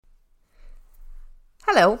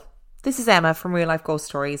Hello, this is Emma from Real Life Ghost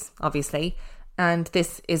Stories, obviously, and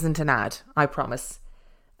this isn't an ad, I promise.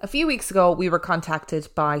 A few weeks ago, we were contacted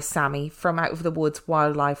by Sammy from Out of the Woods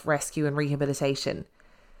Wildlife Rescue and Rehabilitation.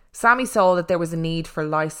 Sammy saw that there was a need for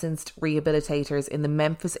licensed rehabilitators in the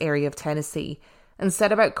Memphis area of Tennessee and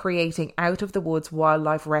set about creating Out of the Woods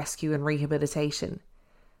Wildlife Rescue and Rehabilitation.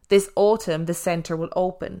 This autumn, the centre will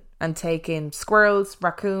open and take in squirrels,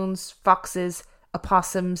 raccoons, foxes,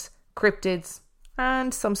 opossums, cryptids,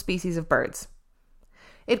 and some species of birds.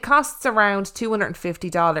 It costs around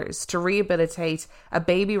 $250 to rehabilitate a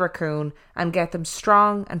baby raccoon and get them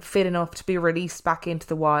strong and fit enough to be released back into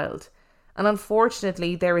the wild. And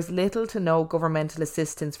unfortunately, there is little to no governmental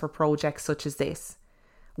assistance for projects such as this.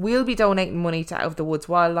 We'll be donating money to Out of the Woods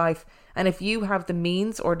Wildlife, and if you have the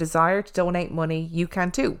means or desire to donate money, you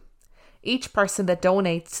can too. Each person that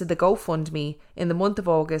donates to the GoFundMe in the month of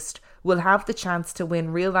August will have the chance to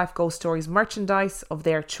win Real Life Ghost Stories merchandise of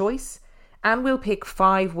their choice, and we'll pick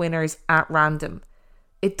 5 winners at random.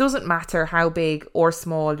 It doesn't matter how big or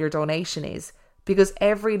small your donation is, because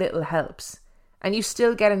every little helps, and you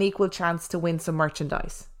still get an equal chance to win some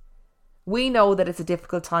merchandise. We know that it's a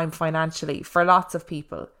difficult time financially for lots of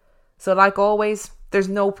people, so like always, there's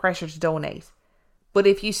no pressure to donate. But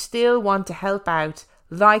if you still want to help out,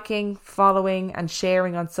 liking, following and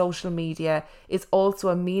sharing on social media is also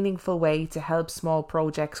a meaningful way to help small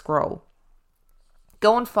projects grow.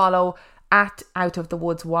 Go and follow at Out of the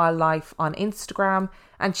Woods Wildlife on Instagram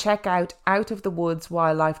and check out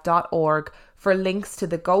outofthewoodswildlife.org for links to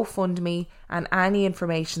the GoFundMe and any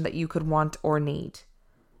information that you could want or need.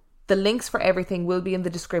 The links for everything will be in the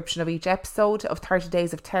description of each episode of 30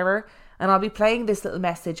 Days of Terror, and I'll be playing this little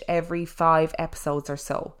message every 5 episodes or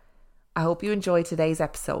so. I hope you enjoy today's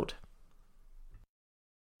episode.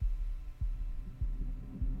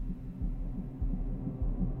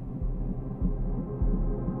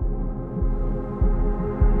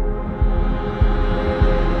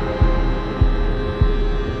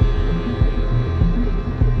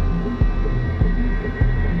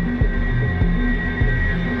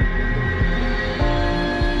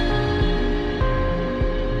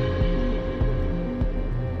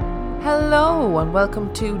 Hello and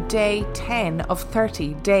welcome to day 10 of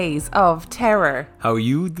 30 Days of Terror. How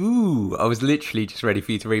you do? I was literally just ready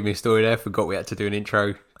for you to read me a story there. Forgot we had to do an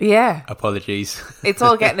intro. Yeah. Apologies. It's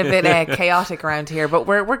all getting a bit chaotic around here, but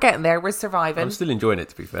we're getting there. We're surviving. I'm still enjoying it,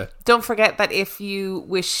 to be fair. Don't forget that if you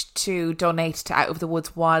wish to donate to Out of the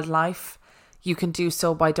Woods Wildlife, you can do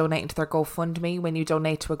so by donating to their GoFundMe. When you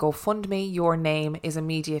donate to a GoFundMe, your name is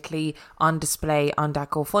immediately on display on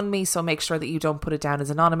that GoFundMe. So make sure that you don't put it down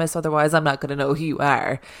as anonymous. Otherwise, I'm not going to know who you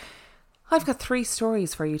are. I've got 3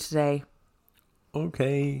 stories for you today.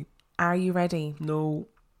 Okay. Are you ready? No.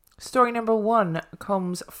 Story number 1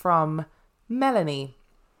 comes from Melanie.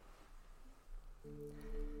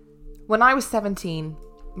 When I was 17,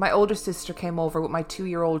 my older sister came over with my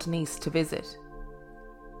 2-year-old niece to visit.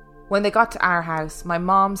 When they got to our house, my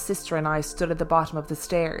mom, sister and I stood at the bottom of the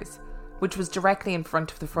stairs, which was directly in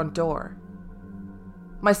front of the front door.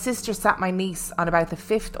 My sister sat my niece on about the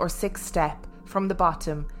 5th or 6th step from the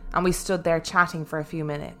bottom, and we stood there chatting for a few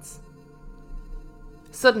minutes.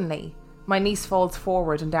 Suddenly, my niece falls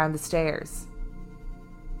forward and down the stairs.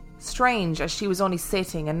 Strange, as she was only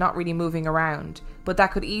sitting and not really moving around, but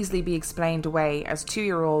that could easily be explained away as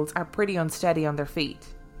 2-year-olds are pretty unsteady on their feet.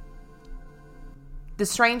 The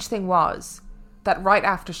strange thing was that right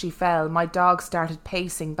after she fell, my dog started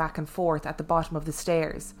pacing back and forth at the bottom of the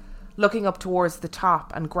stairs, looking up towards the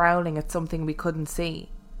top and growling at something we couldn't see.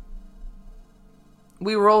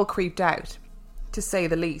 We were all creeped out, to say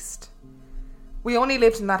the least. We only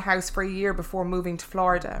lived in that house for a year before moving to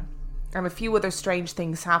Florida, and a few other strange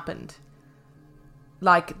things happened.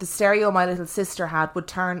 Like, the stereo my little sister had would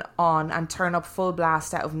turn on and turn up full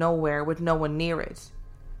blast out of nowhere with no one near it.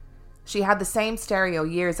 She had the same stereo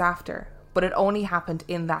years after, but it only happened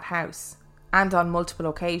in that house, and on multiple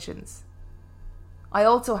occasions. I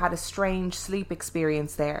also had a strange sleep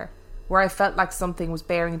experience there, where I felt like something was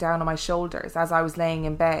bearing down on my shoulders as I was laying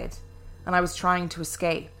in bed, and I was trying to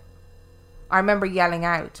escape. I remember yelling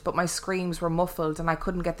out, but my screams were muffled and I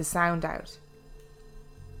couldn't get the sound out.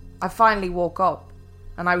 I finally woke up,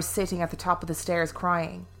 and I was sitting at the top of the stairs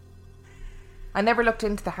crying. I never looked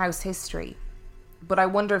into the house history, but I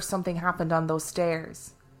wonder if something happened on those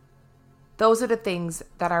stairs. Those are the things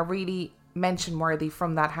that are really mention-worthy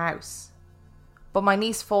from that house. But my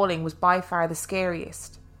niece falling was by far the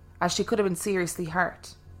scariest, as she could have been seriously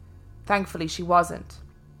hurt. Thankfully, she wasn't.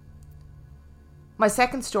 My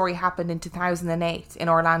second story happened in 2008 in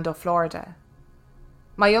Orlando, Florida.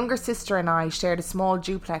 My younger sister and I shared a small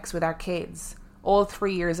duplex with our kids, all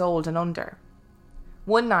 3 years old and under.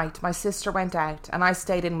 One night, my sister went out and I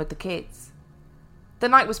stayed in with the kids. The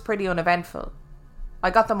night was pretty uneventful. I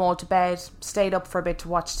got them all to bed, stayed up for a bit to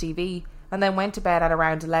watch TV, and then went to bed at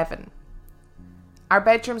around 11. Our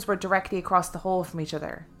bedrooms were directly across the hall from each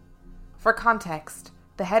other. For context,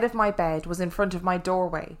 the head of my bed was in front of my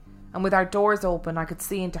doorway, and with our doors open I could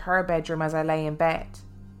see into her bedroom as I lay in bed.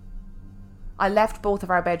 I left both of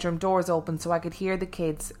our bedroom doors open so I could hear the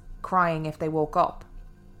kids crying if they woke up.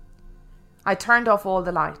 I turned off all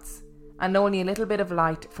the lights, and only a little bit of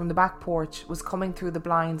light from the back porch was coming through the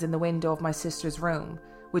blinds in the window of my sister's room,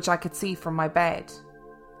 which I could see from my bed.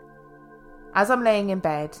 As I'm laying in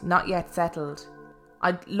bed, not yet settled,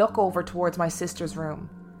 I look over towards my sister's room,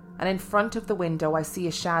 and in front of the window I see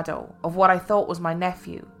a shadow of what I thought was my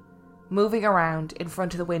nephew, moving around in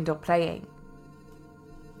front of the window playing.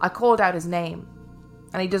 I called out his name,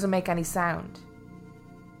 and he doesn't make any sound.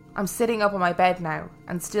 I'm sitting up on my bed now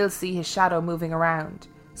and still see his shadow moving around,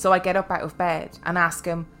 so I get up out of bed and ask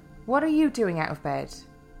him, "What are you doing out of bed?"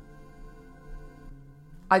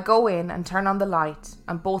 I go in and turn on the light,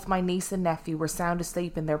 and both my niece and nephew were sound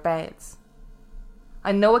asleep in their beds.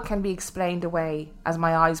 I know it can be explained away as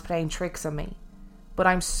my eyes playing tricks on me, but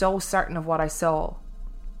I'm so certain of what I saw.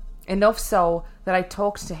 Enough so that I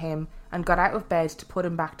talked to him and got out of bed to put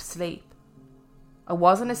him back to sleep. I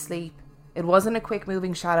wasn't asleep. It wasn't a quick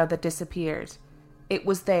moving shadow that disappeared. It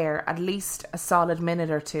was there at least a solid minute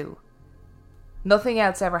or two. Nothing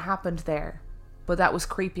else ever happened there, but that was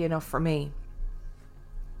creepy enough for me.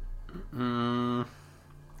 The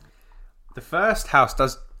first house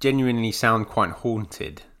does genuinely sound quite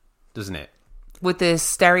haunted, doesn't it? With the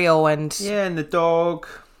stereo and... Yeah, and the dog.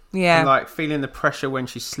 Yeah. And like feeling the pressure when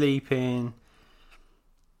she's sleeping.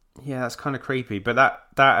 Yeah, that's kind of creepy. But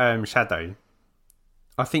that shadow,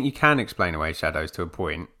 I think you can explain away shadows to a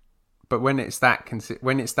point. But when it's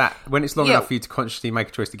long enough for you to consciously make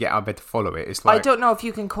a choice to get out of bed to follow it, it's like... I don't know if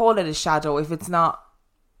you can call it a shadow if it's not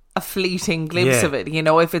a fleeting glimpse of it. You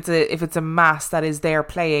know, if it's a mass that is there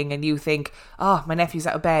playing and you think, "Oh, my nephew's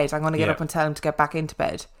out of bed, I'm going to get up and tell him to get back into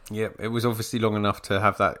bed." Yeah, it was obviously long enough to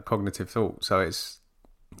have that cognitive thought. So it's...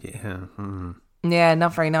 Yeah. Yeah,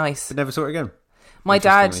 not very nice. But never saw it again. My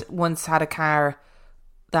dad once had a car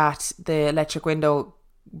that the electric window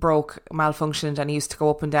malfunctioned, and he used to go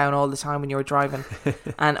up and down all the time when you were driving.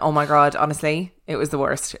 And oh my God, honestly, it was the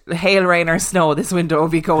worst. Hail, rain or snow, this window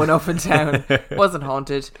would be going up and down. Wasn't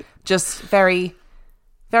haunted. Just very,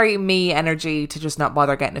 very me energy to just not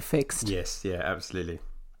bother getting it fixed. Yes, yeah, absolutely.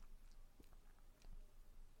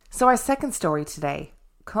 So our second story today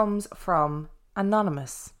comes from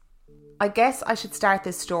Anonymous. I guess I should start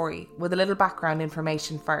this story with a little background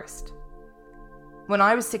information first. When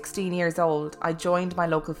I was 16 years old, I joined my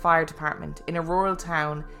local fire department in a rural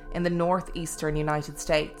town in the northeastern United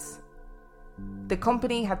States. The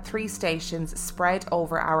company had 3 stations spread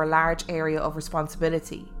over our large area of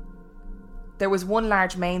responsibility. There was one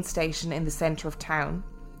large main station in the centre of town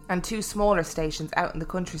and 2 smaller stations out in the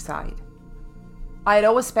countryside. I had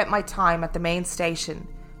always spent my time at the main station,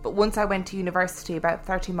 but once I went to university about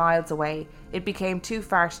 30 miles away, it became too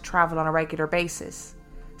far to travel on a regular basis.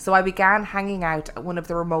 So I began hanging out at one of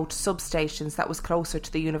the remote substations that was closer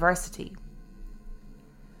to the university.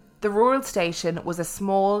 The rural station was a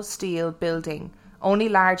small steel building, only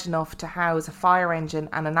large enough to house a fire engine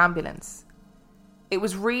and an ambulance. It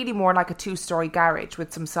was really more like a 2-story garage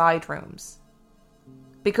with some side rooms.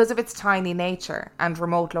 Because of its tiny nature and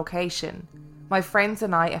remote location, my friends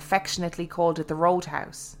and I affectionately called it the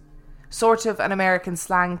Roadhouse, sort of an American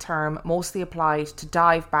slang term mostly applied to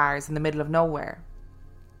dive bars in the middle of nowhere.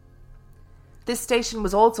 This station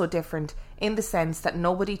was also different in the sense that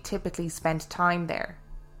nobody typically spent time there.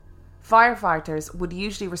 Firefighters would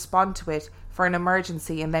usually respond to it for an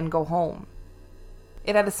emergency and then go home.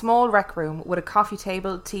 It had a small rec room with a coffee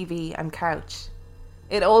table, TV and couch.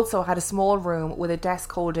 It also had a small room with a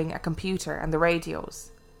desk holding a computer and the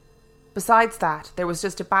radios. Besides that, there was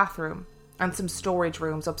just a bathroom and some storage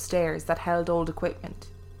rooms upstairs that held old equipment.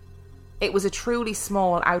 It was a truly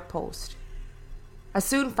small outpost. I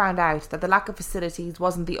soon found out that the lack of facilities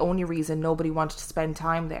wasn't the only reason nobody wanted to spend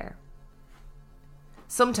time there.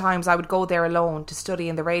 Sometimes I would go there alone to study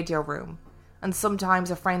in the radio room, and sometimes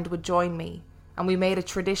a friend would join me, and we made a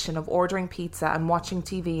tradition of ordering pizza and watching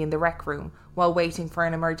TV in the rec room while waiting for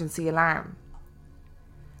an emergency alarm.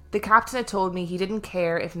 The captain had told me he didn't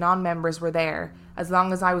care if non-members were there as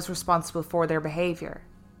long as I was responsible for their behaviour.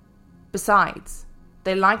 Besides,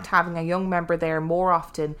 they liked having a young member there more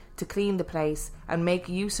often to clean the place and make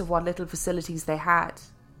use of what little facilities they had.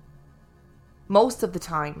 Most of the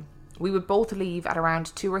time, we would both leave at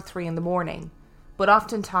around 2 or 3 in the morning, but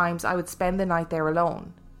oftentimes I would spend the night there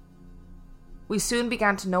alone. We soon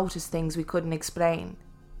began to notice things we couldn't explain.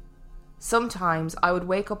 Sometimes I would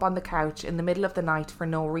wake up on the couch in the middle of the night for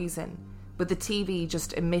no reason, with the TV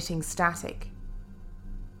just emitting static.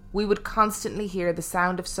 We would constantly hear the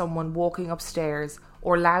sound of someone walking upstairs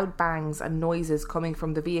or loud bangs and noises coming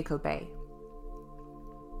from the vehicle bay.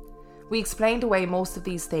 We explained away most of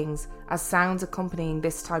these things as sounds accompanying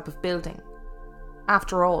this type of building.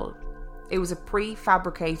 After all, it was a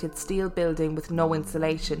prefabricated steel building with no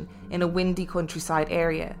insulation in a windy countryside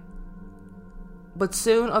area. But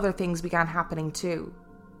soon other things began happening too.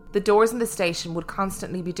 The doors in the station would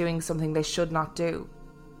constantly be doing something they should not do.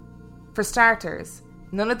 For starters,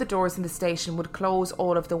 none of the doors in the station would close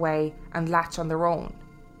all of the way and latch on their own.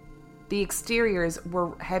 The exteriors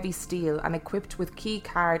were heavy steel and equipped with key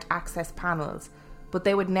card access panels, but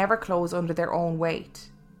they would never close under their own weight.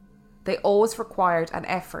 They always required an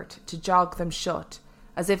effort to jog them shut,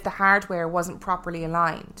 as if the hardware wasn't properly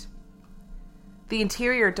aligned. The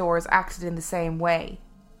interior doors acted in the same way.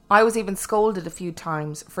 I was even scolded a few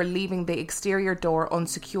times for leaving the exterior door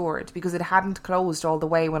unsecured because it hadn't closed all the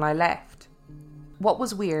way when I left. What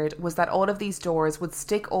was weird was that all of these doors would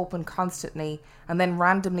stick open constantly and then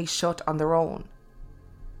randomly shut on their own.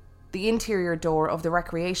 The interior door of the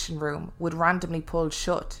recreation room would randomly pull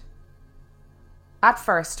shut. At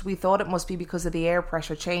first, we thought it must be because of the air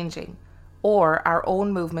pressure changing, or our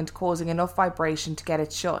own movement causing enough vibration to get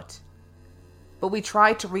it shut. But we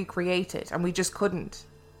tried to recreate it and we just couldn't.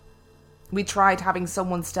 We tried having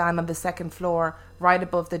someone stand on the second floor right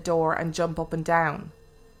above the door and jump up and down.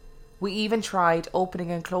 We even tried opening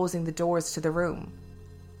and closing the doors to the room.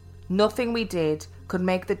 Nothing we did could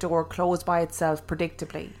make the door close by itself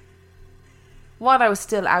predictably. While I was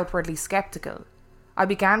still outwardly sceptical, I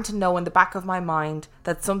began to know in the back of my mind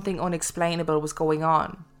that something unexplainable was going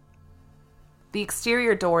on. The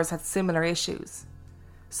exterior doors had similar issues.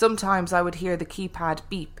 Sometimes I would hear the keypad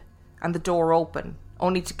beep and the door open,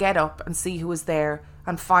 only to get up and see who was there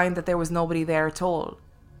and find that there was nobody there at all.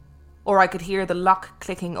 Or I could hear the lock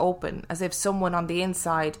clicking open as if someone on the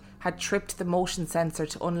inside had tripped the motion sensor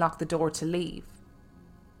to unlock the door to leave.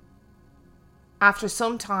 After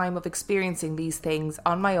some time of experiencing these things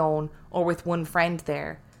on my own or with one friend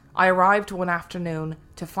there, I arrived one afternoon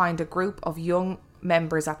to find a group of young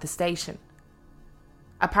members at the station.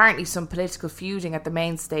 Apparently some political feuding at the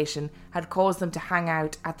main station had caused them to hang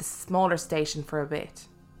out at the smaller station for a bit.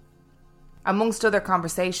 Amongst other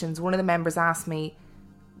conversations, one of the members asked me,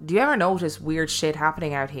 "Do you ever notice weird shit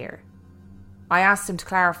happening out here?" I asked him to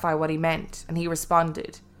clarify what he meant, and he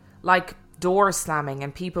responded, like doors slamming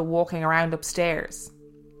and people walking around upstairs.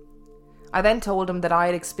 I then told him that I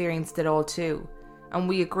had experienced it all too, and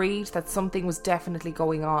we agreed that something was definitely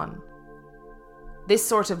going on. This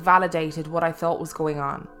sort of validated what I thought was going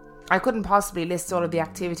on. I couldn't possibly list all of the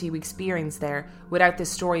activity we experienced there without this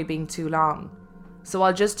story being too long, so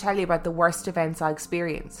I'll just tell you about the worst events I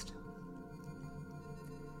experienced.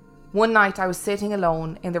 One night I was sitting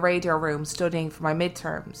alone in the radio room studying for my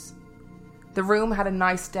midterms. The room had a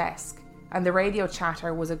nice desk, and the radio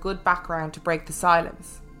chatter was a good background to break the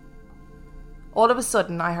silence. All of a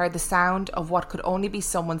sudden I heard the sound of what could only be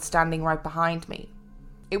someone standing right behind me.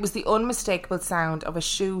 It was the unmistakable sound of a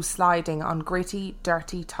shoe sliding on gritty,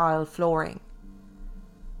 dirty tile flooring.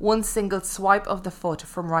 One single swipe of the foot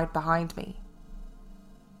from right behind me.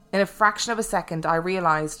 In a fraction of a second I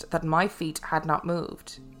realised that my feet had not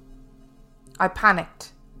moved. I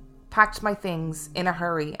panicked, packed my things in a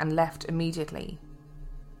hurry and left immediately.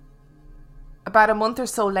 About a month or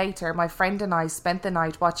so later, my friend and I spent the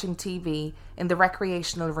night watching TV in the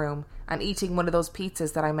recreational room and eating one of those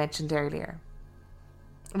pizzas that I mentioned earlier.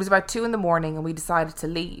 It was about 2 a.m. and we decided to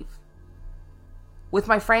leave. With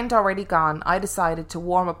my friend already gone, I decided to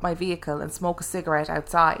warm up my vehicle and smoke a cigarette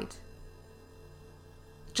outside.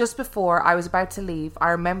 Just before I was about to leave,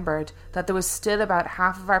 I remembered that there was still about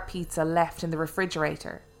half of our pizza left in the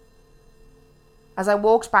refrigerator. As I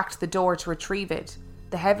walked back to the door to retrieve it,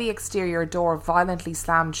 the heavy exterior door violently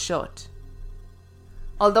slammed shut.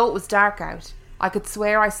 Although it was dark out, I could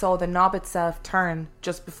swear I saw the knob itself turn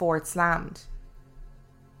just before it slammed.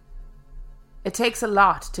 It takes a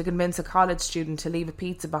lot to convince a college student to leave a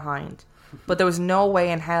pizza behind, but there was no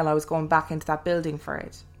way in hell I was going back into that building for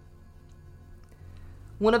it.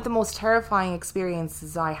 One of the most terrifying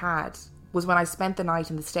experiences I had was when I spent the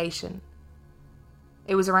night in the station.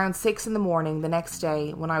 It was around 6 a.m. the next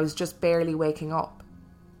day when I was just barely waking up.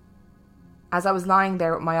 As I was lying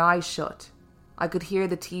there with my eyes shut, I could hear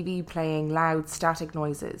the TV playing loud static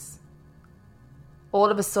noises.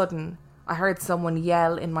 All of a sudden, I heard someone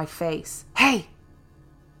yell in my face, "Hey!"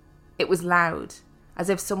 It was loud, as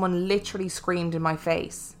if someone literally screamed in my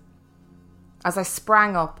face. As I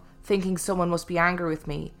sprang up, thinking someone must be angry with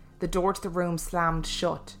me, the door to the room slammed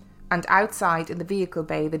shut, and outside in the vehicle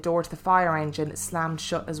bay, the door to the fire engine slammed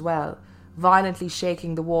shut as well, violently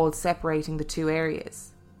shaking the walls separating the two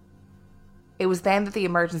areas. It was then that the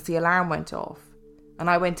emergency alarm went off, and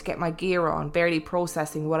I went to get my gear on, barely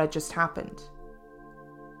processing what had just happened.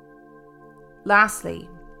 Lastly,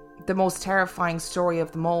 the most terrifying story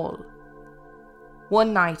of them all.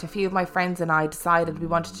 One night, a few of my friends and I decided we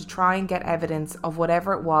wanted to try and get evidence of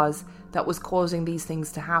whatever it was that was causing these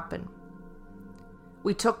things to happen.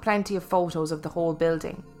 We took plenty of photos of the whole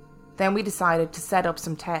building. Then we decided to set up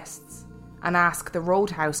some tests and ask the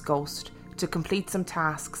Roadhouse ghost to complete some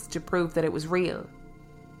tasks to prove that it was real.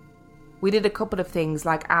 We did a couple of things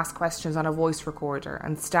like ask questions on a voice recorder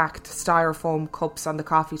and stacked styrofoam cups on the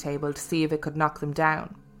coffee table to see if it could knock them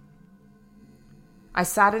down. I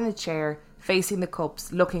sat in a chair facing the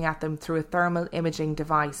cups, looking at them through a thermal imaging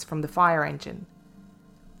device from the fire engine.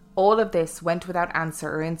 All of this went without answer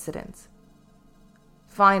or incident.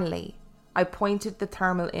 Finally, I pointed the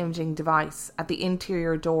thermal imaging device at the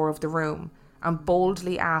interior door of the room and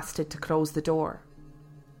boldly asked it to close the door.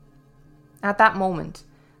 At that moment,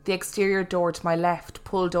 the exterior door to my left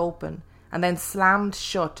pulled open and then slammed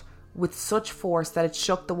shut with such force that it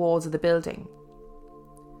shook the walls of the building.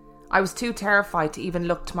 I was too terrified to even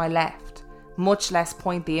look to my left, much less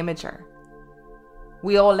point the imager.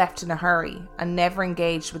 We all left in a hurry and never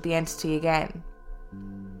engaged with the entity again.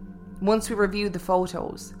 Once we reviewed the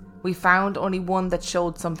photos, we found only one that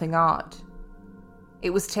showed something odd.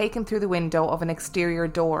 It was taken through the window of an exterior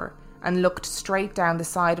door and looked straight down the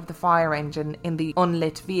side of the fire engine in the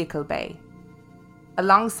unlit vehicle bay.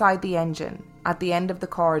 Alongside the engine, at the end of the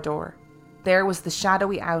corridor, there was the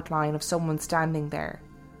shadowy outline of someone standing there,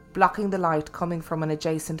 blocking the light coming from an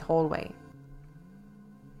adjacent hallway.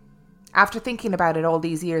 After thinking about it all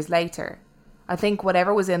these years later, I think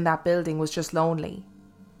whatever was in that building was just lonely.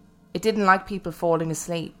 It didn't like people falling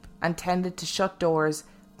asleep and tended to shut doors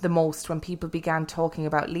the most when people began talking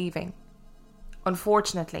about leaving.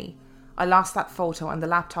 Unfortunately, I lost that photo and the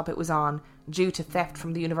laptop it was on due to theft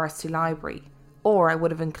from the university library, or I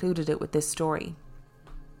would have included it with this story.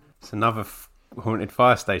 It's another haunted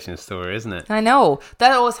fire station story, isn't it? I know.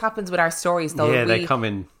 That always happens with our stories, though. Yeah, they come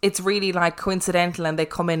in... It's really like coincidental and they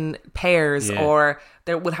come in pairs, or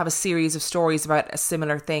they will have a series of stories about a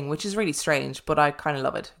similar thing, which is really strange, but I kind of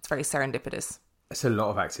love it. It's very serendipitous. It's a lot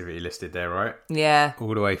of activity listed there, right? Yeah.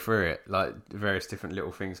 All the way through it, like various different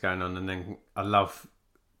little things going on, and then I love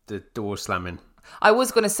the door slamming. I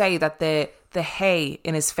was going to say that the hay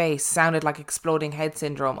in his face sounded like exploding head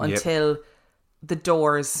syndrome until the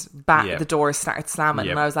doors started slamming,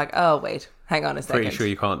 and I was like, oh wait, hang on a second.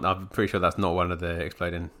 I'm pretty sure that's not one of the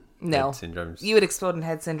exploding head syndromes. You had exploding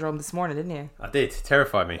head syndrome this morning, didn't you? I did.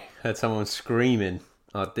 Terrified me. I heard someone screaming.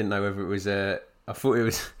 I didn't know whether it was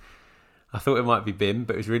I thought it might be Bim,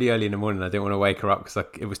 but it was really early in the morning. I didn't want to wake her up because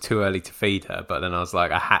it was too early to feed her. But then I was like,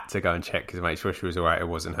 I had to go and check to make sure she was all right. It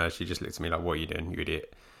wasn't her. She just looked at me like, what are you doing, you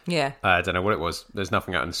idiot? Yeah. I don't know what it was. There's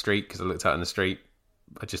nothing out in the street because I looked out in the street.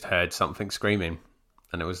 I just heard something screaming.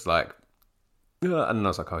 And it was like, ugh, and then I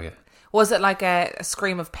was like, oh yeah. Was it like a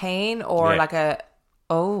scream of pain or like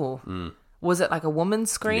was it like a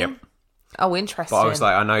woman's scream? Yep. Oh, interesting. But I was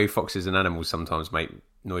like, I know foxes and animals sometimes make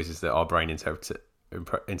noises that our brain interprets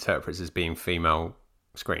as being female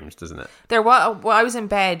screams, doesn't it? I was in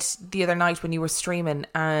bed the other night when you were streaming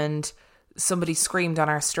and somebody screamed on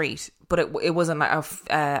our street, but it wasn't like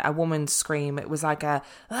a woman's scream. It was like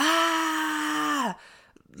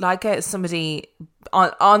somebody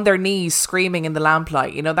on their knees screaming in the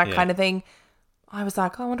lamplight, that kind of thing. I was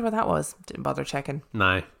like, oh, I wonder what that was. Didn't bother checking.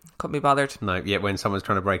 No. Couldn't be bothered. No, yet when someone's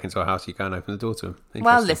trying to break into a house, you go and open the door to them.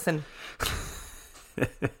 Well, listen.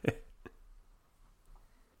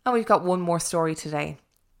 And we've got one more story today.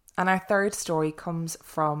 And our third story comes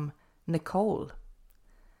from Nicole.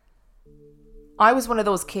 I was one of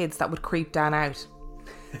those kids that would creep Dan out.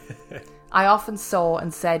 I often saw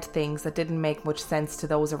and said things that didn't make much sense to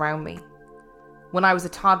those around me. When I was a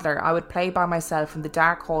toddler, I would play by myself in the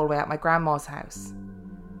dark hallway at my grandma's house.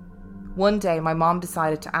 One day, my mom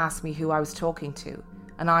decided to ask me who I was talking to,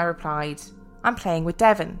 and I replied, I'm playing with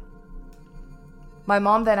Devon. My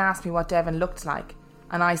mom then asked me what Devon looked like,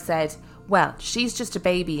 and I said, well, she's just a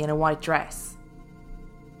baby in a white dress.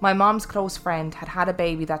 My mom's close friend had had a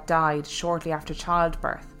baby that died shortly after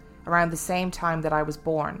childbirth, around the same time that I was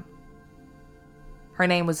born. Her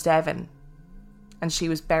name was Devon, and she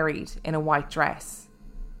was buried in a white dress.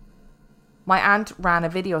 My aunt ran a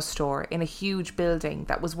video store in a huge building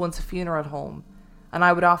that was once a funeral home, and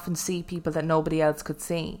I would often see people that nobody else could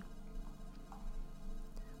see.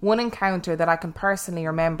 One encounter that I can personally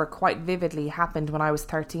remember quite vividly happened when I was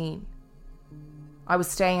 13. I was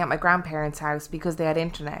staying at my grandparents' house because they had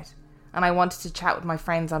internet, and I wanted to chat with my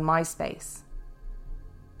friends on MySpace.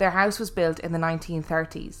 Their house was built in the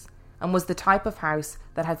 1930s and was the type of house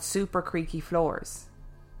that had super creaky floors.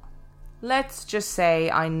 Let's just say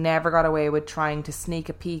I never got away with trying to sneak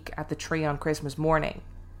a peek at the tree on Christmas morning.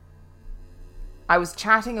 I was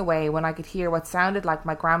chatting away when I could hear what sounded like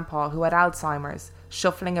my grandpa, who had Alzheimer's,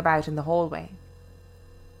 shuffling about in the hallway.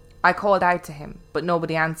 I called out to him, but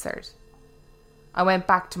nobody answered. I went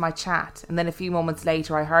back to my chat, and then a few moments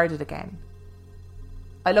later I heard it again.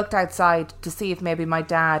 I looked outside to see if maybe my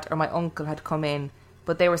dad or my uncle had come in,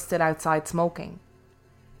 but they were still outside smoking.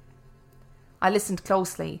 I listened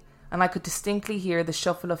closely, and I could distinctly hear the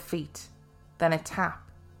shuffle of feet, then a tap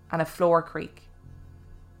and a floor creak.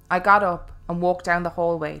 I got up and walked down the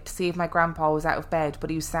hallway to see if my grandpa was out of bed, but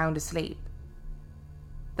he was sound asleep.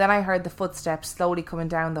 Then I heard the footsteps slowly coming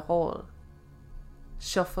down the hall.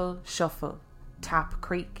 Shuffle, shuffle, tap,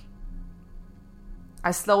 creak.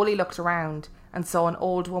 I slowly looked around and saw an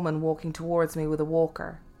old woman walking towards me with a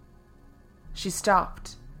walker. She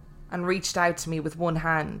stopped and reached out to me with one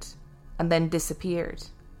hand and then disappeared.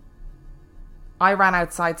 I ran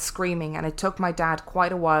outside screaming, and it took my dad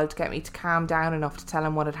quite a while to get me to calm down enough to tell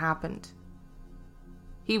him what had happened.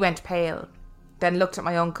 He went pale, then looked at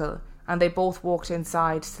my uncle, and they both walked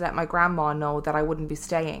inside to let my grandma know that I wouldn't be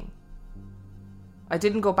staying. I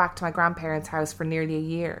didn't go back to my grandparents' house for nearly a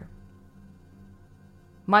year.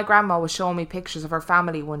 My grandma was showing me pictures of her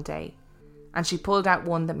family one day, and she pulled out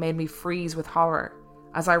one that made me freeze with horror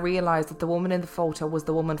as I realised that the woman in the photo was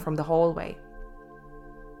the woman from the hallway.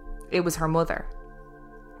 It was her mother.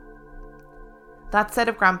 That set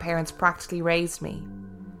of grandparents practically raised me.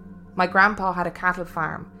 My grandpa had a cattle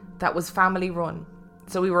farm that was family run,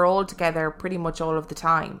 so we were all together pretty much all of the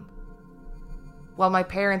time. While my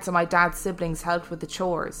parents and my dad's siblings helped with the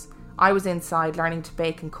chores, I was inside learning to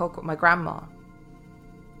bake and cook with my grandma.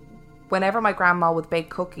 Whenever my grandma would bake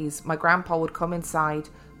cookies, my grandpa would come inside,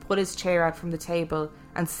 pull his chair out from the table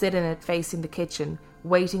and sit in it facing the kitchen,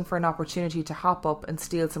 waiting for an opportunity to hop up and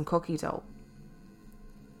steal some cookie dough.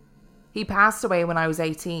 He passed away when I was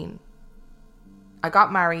 18. I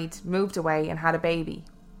got married, moved away and had a baby.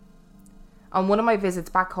 On one of my visits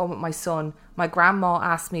back home with my son, my grandma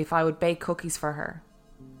asked me if I would bake cookies for her.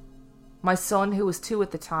 My son, who was 2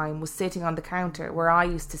 at the time, was sitting on the counter where I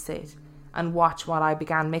used to sit and watch while I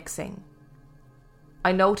began mixing.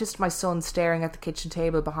 I noticed my son staring at the kitchen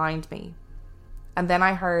table behind me, and then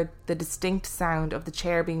I heard the distinct sound of the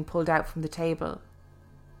chair being pulled out from the table.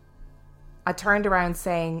 I turned around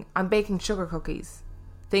saying, "I'm baking sugar cookies,"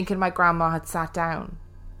 thinking my grandma had sat down,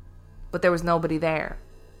 but there was nobody there.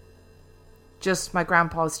 Just my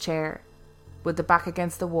grandpa's chair, with the back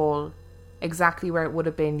against the wall, exactly where it would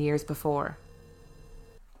have been years before.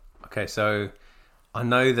 Okay, so I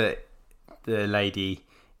know that the lady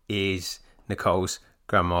is Nicole's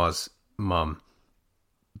grandma's mum,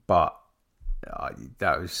 but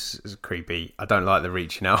that was creepy. I don't like the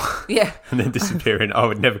reaching out. Yeah. And then disappearing. I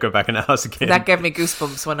would never go back in the house again. That gave me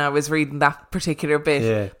goosebumps when I was reading that particular bit.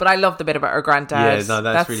 Yeah. But I love the bit about her granddad. Yeah, no,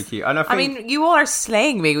 that's really cute. And I mean, you all are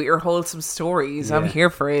slaying me with your wholesome stories. Yeah. I'm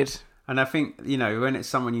here for it. And I think, when it's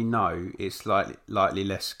someone you know, it's slightly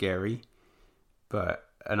less scary. But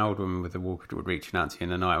an old woman with a walker reaching out to you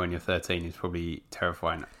in the night when you're 13 is probably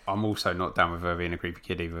terrifying. I'm also not down with her being a creepy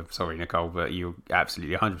kid either. Sorry, Nicole, but you're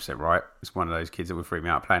absolutely 100% right. It's one of those kids that would freak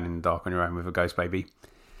me out playing in the dark on your own with a ghost baby.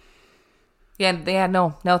 Yeah,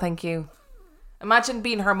 no, thank you. Imagine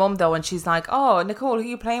being her mum though, and she's like, "Oh, Nicole, who are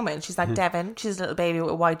you playing with?" And she's like, "Devin." She's a little baby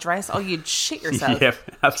with a white dress. Oh, you'd shit yourself. Yeah,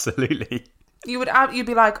 absolutely. You'd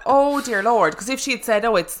be like, "Oh dear Lord," because if she had said,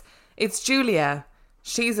 "Oh, it's Julia,"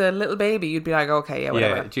 she's a little baby, you'd be like, okay, yeah,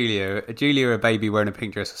 whatever. Yeah, Julia, a baby wearing a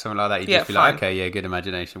pink dress or something like that. You'd just be like, okay, yeah, good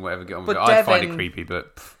imagination, whatever, get on with it. I'd find it creepy,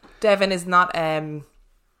 but Devin is not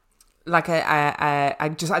like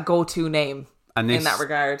a go-to name in that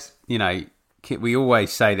regard. We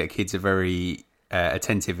always say that kids are very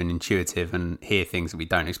attentive and intuitive and hear things that we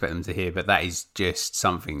don't expect them to hear, but that is just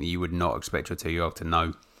something that you would not expect your 2-year-old to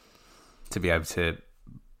know, to be able to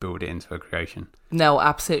build it into a creation. No,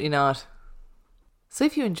 absolutely not. So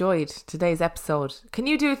if you enjoyed today's episode, can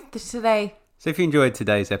you do it today? So if you enjoyed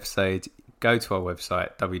today's episode, go to our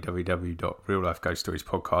website,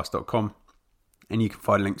 www.reallifeghoststoriespodcast.com, and you can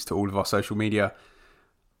find links to all of our social media,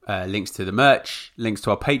 links to the merch, links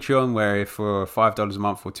to our Patreon, where for $5 a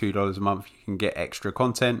month or $2 a month, you can get extra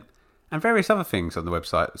content, And various other things on the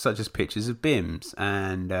website, such as pictures of BIMs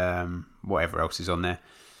and whatever else is on there.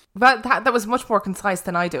 But that was much more concise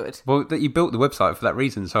than I do it. Well, that you built the website for that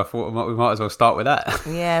reason, so I thought we might as well start with that.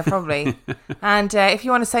 Yeah, probably. And if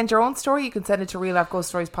you want to send your own story, you can send it to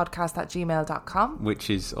reallifeghoststoriespodcast@gmail.com. Which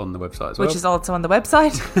is on the website as well. Which is also on the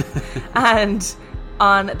website. And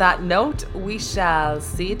on that note, we shall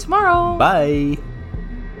see you tomorrow. Bye.